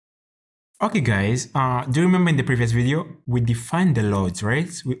Okay, guys, do you remember in the previous video, we defined the loads, right?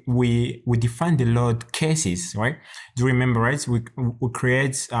 We defined the load cases, right? Do you remember, right? We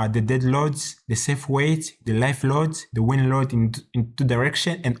create the dead loads, the safe weight, the life loads, the wind load in two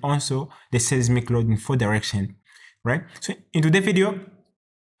direction, and also the seismic load in four direction, right? So in today's video,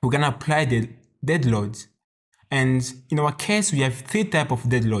 we're gonna apply the dead loads. And in our case, we have three types of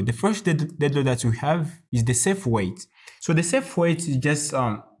dead load. The first dead load that we have is the safe weight. So the safe weight is just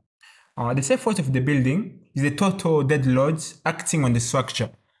the safe weight of the building is the total dead loads acting on the structure,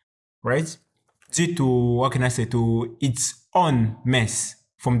 right? Due to, what can I say, to its own mass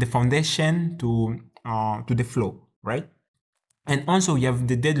from the foundation to the floor, right? And also you have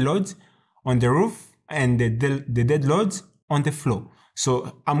the dead loads on the roof and the dead loads on the floor.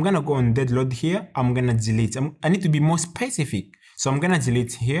 So I'm gonna go on dead load here. I'm gonna delete. I need to be more specific. So I'm gonna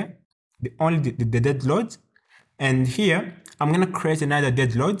delete here only the dead load, and here I'm gonna create another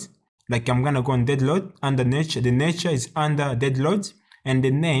dead load. Like I'm gonna go on dead load under nature. The nature is under dead load, and the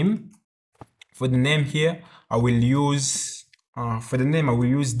name for the name here I will use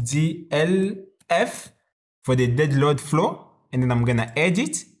DLF for the dead load flow, and then I'm gonna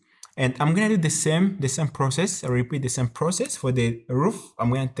edit, and I'm gonna do the same process. I repeat the same process for the roof.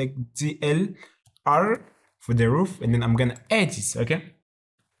 I'm gonna take DLR for the roof, and then I'm gonna edit, okay?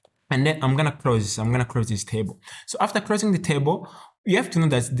 And then I'm gonna close this table. So after closing the table, you have to know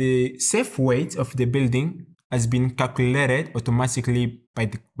that the safe weight of the building has been calculated automatically by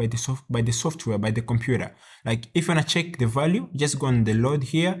the software, by the computer. Like if you wanna check the value, just go on the load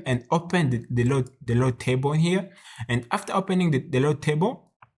here and open the load table here. And after opening the load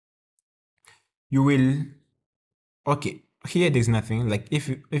table, you will, okay, here there's nothing. Like if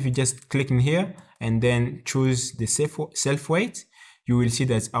you just click in here and then choose the self weight, you will see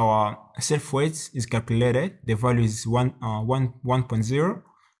that our self weight is calculated. The value is 1.0,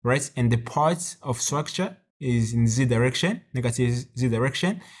 right? And the part of structure is in Z direction, negative Z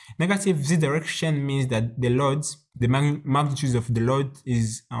direction. Negative Z direction means that the loads, the magnitude of the load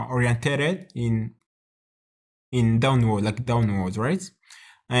is oriented in downward, like downwards, right?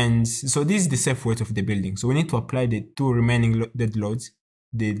 And so this is the safe weight of the building. So we need to apply the two remaining dead loads,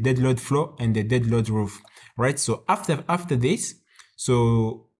 the dead load floor and the dead load roof, right? So after this,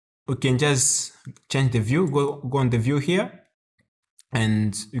 so we can just change the view, go on the view here,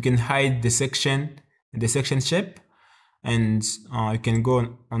 and you can hide the section shape, and you can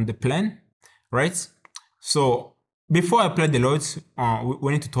go on the plan, right? So before I apply the loads,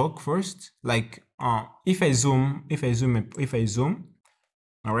 we need to talk first. Like if I zoom,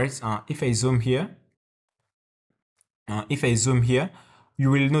 all right. If I zoom here, you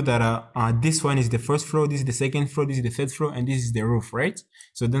will know that this one is the first floor, this is the second floor, this is the third floor, and this is the roof, right?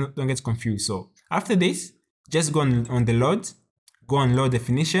 So don't get confused. So after this, just go on the load, go on load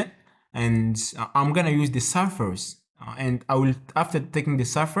definition, and I'm gonna use the surface. And I will, after taking the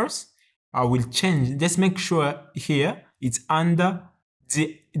surface, I will change. Just make sure here it's under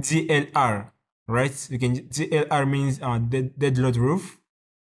DLR, right? You can DLR means dead load roof.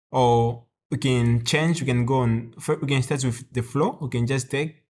 Or we can change, we can go on, we can start with the flow. We can just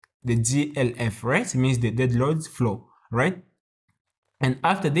take the GLF, right? It means the dead loads flow, right? And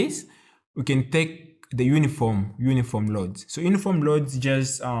after this, we can take the uniform loads. So uniform loads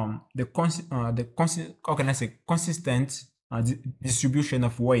just how can I say, consistent distribution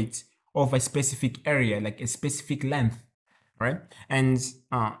of weight of a specific area, like a specific length, right? And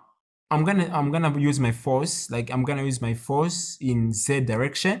I'm gonna use my force, like I'm gonna use my force in Z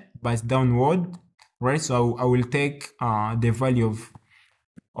direction, but downward, right? So I will take the value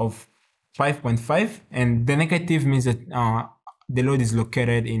of 5.5, and the negative means that the load is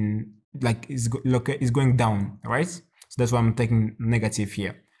located in, like is going down, right? So that's why I'm taking negative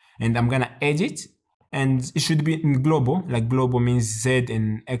here, and I'm gonna edit, and it should be in global. Like global means Z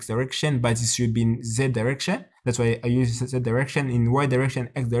in X direction, but it should be in Z direction. That's why I use Z direction. In Y direction,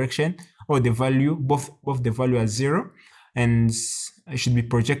 X direction, or the value, both the value are 0, and it should be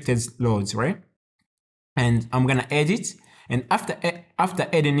projected loads, right? And I'm gonna edit, and after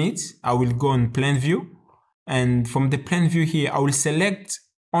adding it, I will go on plan view, and from the plan view here, I will select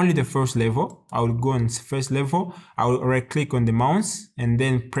only the first level. I will go on first level. I will right click on the mouse and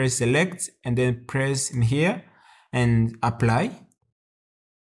then press select, and then press in here and apply.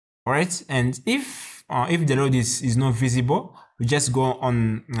 All right. And if the load is not visible, we just go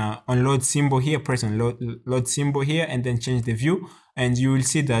on load symbol here, press on load symbol here, and then change the view, and you will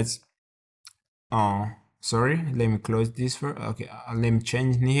see that sorry, let me close this for, okay, let me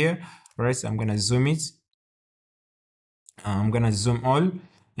change in here. All right, so I'm gonna zoom it. I'm gonna zoom all,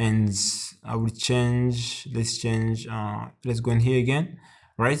 and I will change, let's go in here again.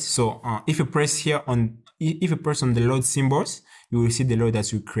 right? So if you press here on, if you press on the load symbols, you will see the load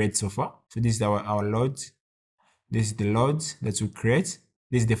that we create so far. So this is our load. This is the load that we create.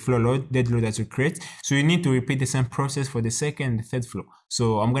 This is the flow load, dead load that we create. So you need to repeat the same process for the second and the third flow.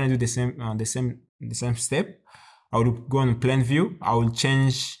 So I'm gonna do the same step. I will go on plan view. I will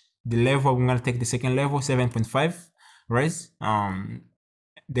change the level. I'm gonna take the second level, 7.5, right?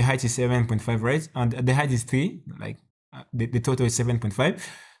 The height is 7.5, right? And the height is 3, like the total is 7.5.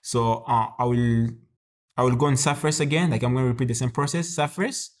 So I will go on surface again. Like I'm gonna repeat the same process,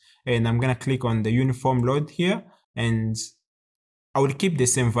 surface, and I'm gonna click on the uniform load here, and I will keep the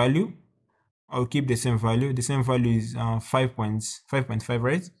same value. I'll keep the same value. The same value is 5.5,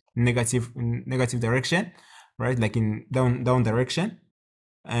 right? Negative direction, right? Like in down direction.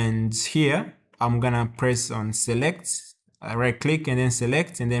 And here I'm gonna press on select, right click and then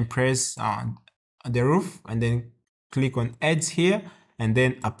select, and then press on the roof, and then click on edge here, and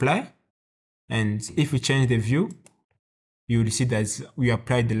then apply. And if we change the view, you will see that we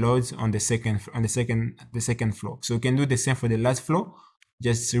applied the loads on the second floor. So you can do the same for the last floor.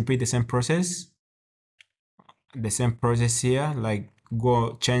 Just repeat the same process. The same process here, like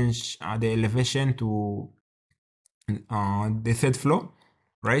go change the elevation to the third floor,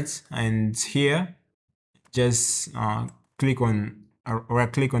 right? And here, just click on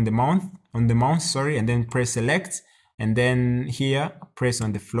right click on the mouse, sorry, and then press select, and then here press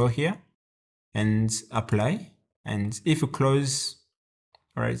on the floor here and apply. And if you close,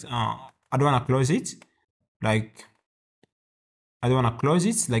 all right, I don't want to close it, like I'm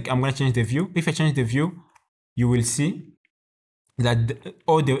gonna change the view. If I change the view, you will see that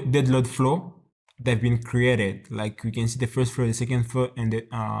all the dead load flow that have been created, like we can see the first floor, the second floor,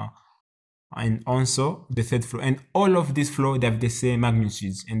 and also the third floor, and all of these flow, they have the same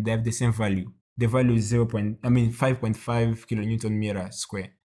magnitudes and they have the same value. The value is 5.5 kilonewton meter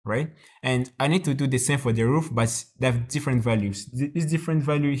square, right? And I need to do the same for the roof, but they have different values. This different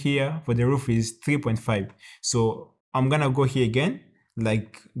value here for the roof is 3.5. So I'm gonna go here again,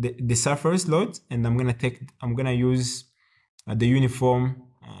 like the surface load, and I'm gonna use the uniform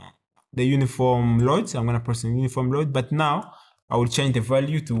load. I'm gonna press the uniform load, but now I will change the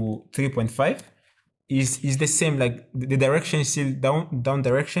value to 3.5. Is the same, like the direction is still downward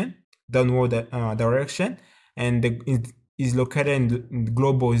direction, and it is located in the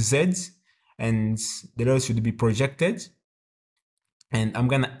global Z, and the load should be projected. And I'm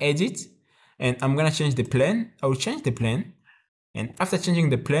gonna edit, and I'm gonna change the plane. I will change the plane, and after changing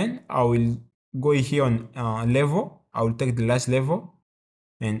the plane, I will go here on level. I will take the last level,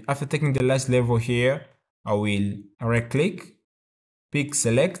 and after taking the last level here, I will right click, pick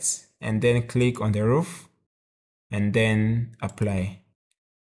select, and then click on the roof, and then apply,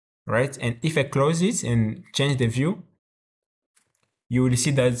 right? And if I close it and change the view, you will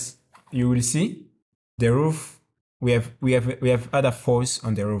see the roof. We have other force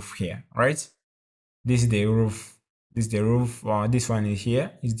on the roof here, right? This is the roof. This one is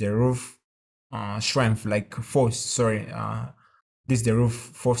here is the roof strength, like force. Sorry, this is the roof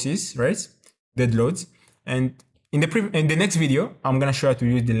forces, right? Dead loads. And in the next video, I'm gonna show how to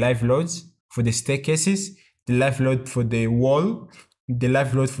use the live loads for the staircases, the live load for the wall, the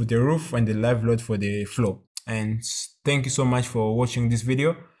live load for the roof, and the live load for the floor. And thank you so much for watching this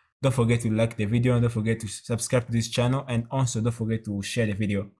video. Don't forget to like the video, and don't forget to subscribe to this channel, and also don't forget to share the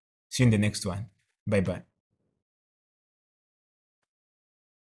video. See you in the next one. Bye bye.